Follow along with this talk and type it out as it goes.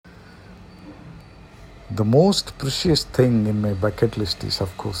The most precious thing in my bucket list is,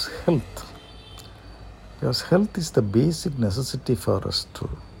 of course, health. Because health is the basic necessity for us to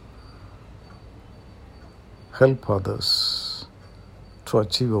help others to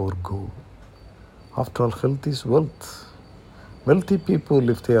achieve our goal. After all, health is wealth. Wealthy people,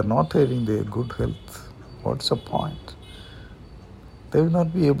 if they are not having their good health, what's the point? They will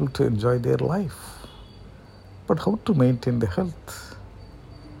not be able to enjoy their life. But how to maintain the health?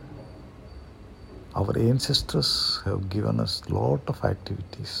 Our ancestors have given us lot of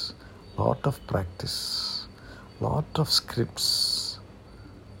activities, lot of practice, lot of scripts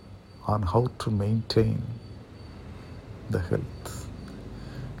on how to maintain the health.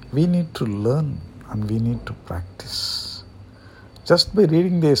 We need to learn and we need to practice. Just by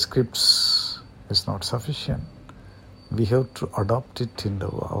reading their scripts is not sufficient. We have to adopt it into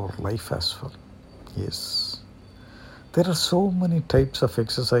our life as well. Yes. There are so many types of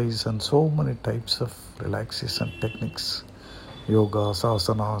exercise and so many types of relaxation techniques. Yoga,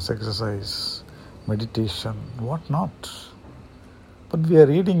 asanas, exercise, meditation, what not. But we are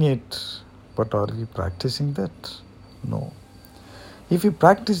reading it, but are we practicing that? No. If we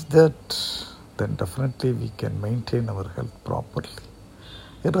practice that, then definitely we can maintain our health properly,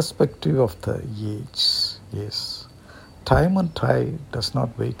 irrespective of the age. Yes. Time and tide does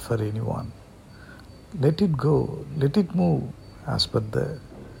not wait for anyone. Let it go, let it move as per the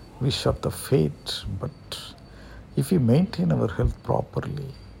wish of the fate. But if we maintain our health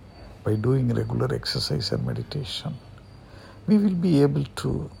properly by doing regular exercise and meditation, we will be able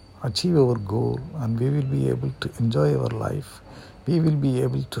to achieve our goal and we will be able to enjoy our life. We will be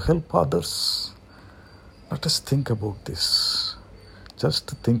able to help others. Let us think about this.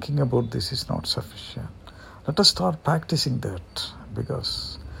 Just thinking about this is not sufficient. Let us start practicing that,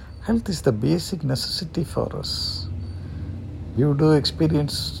 because health is the basic necessity for us. We do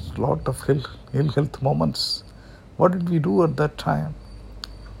experience a lot of ill health moments. What did we do at that time?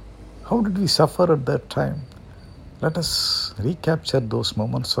 How did we suffer at that time? Let us recapture those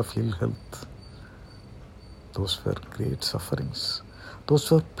moments of ill health. Those were great sufferings.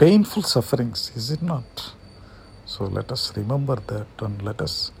 Those were painful sufferings, is it not? So let us remember that and let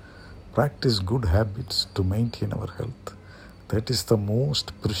us practice good habits to maintain our health. That is the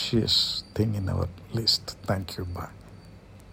most precious thing in our list. Thank you. Bye.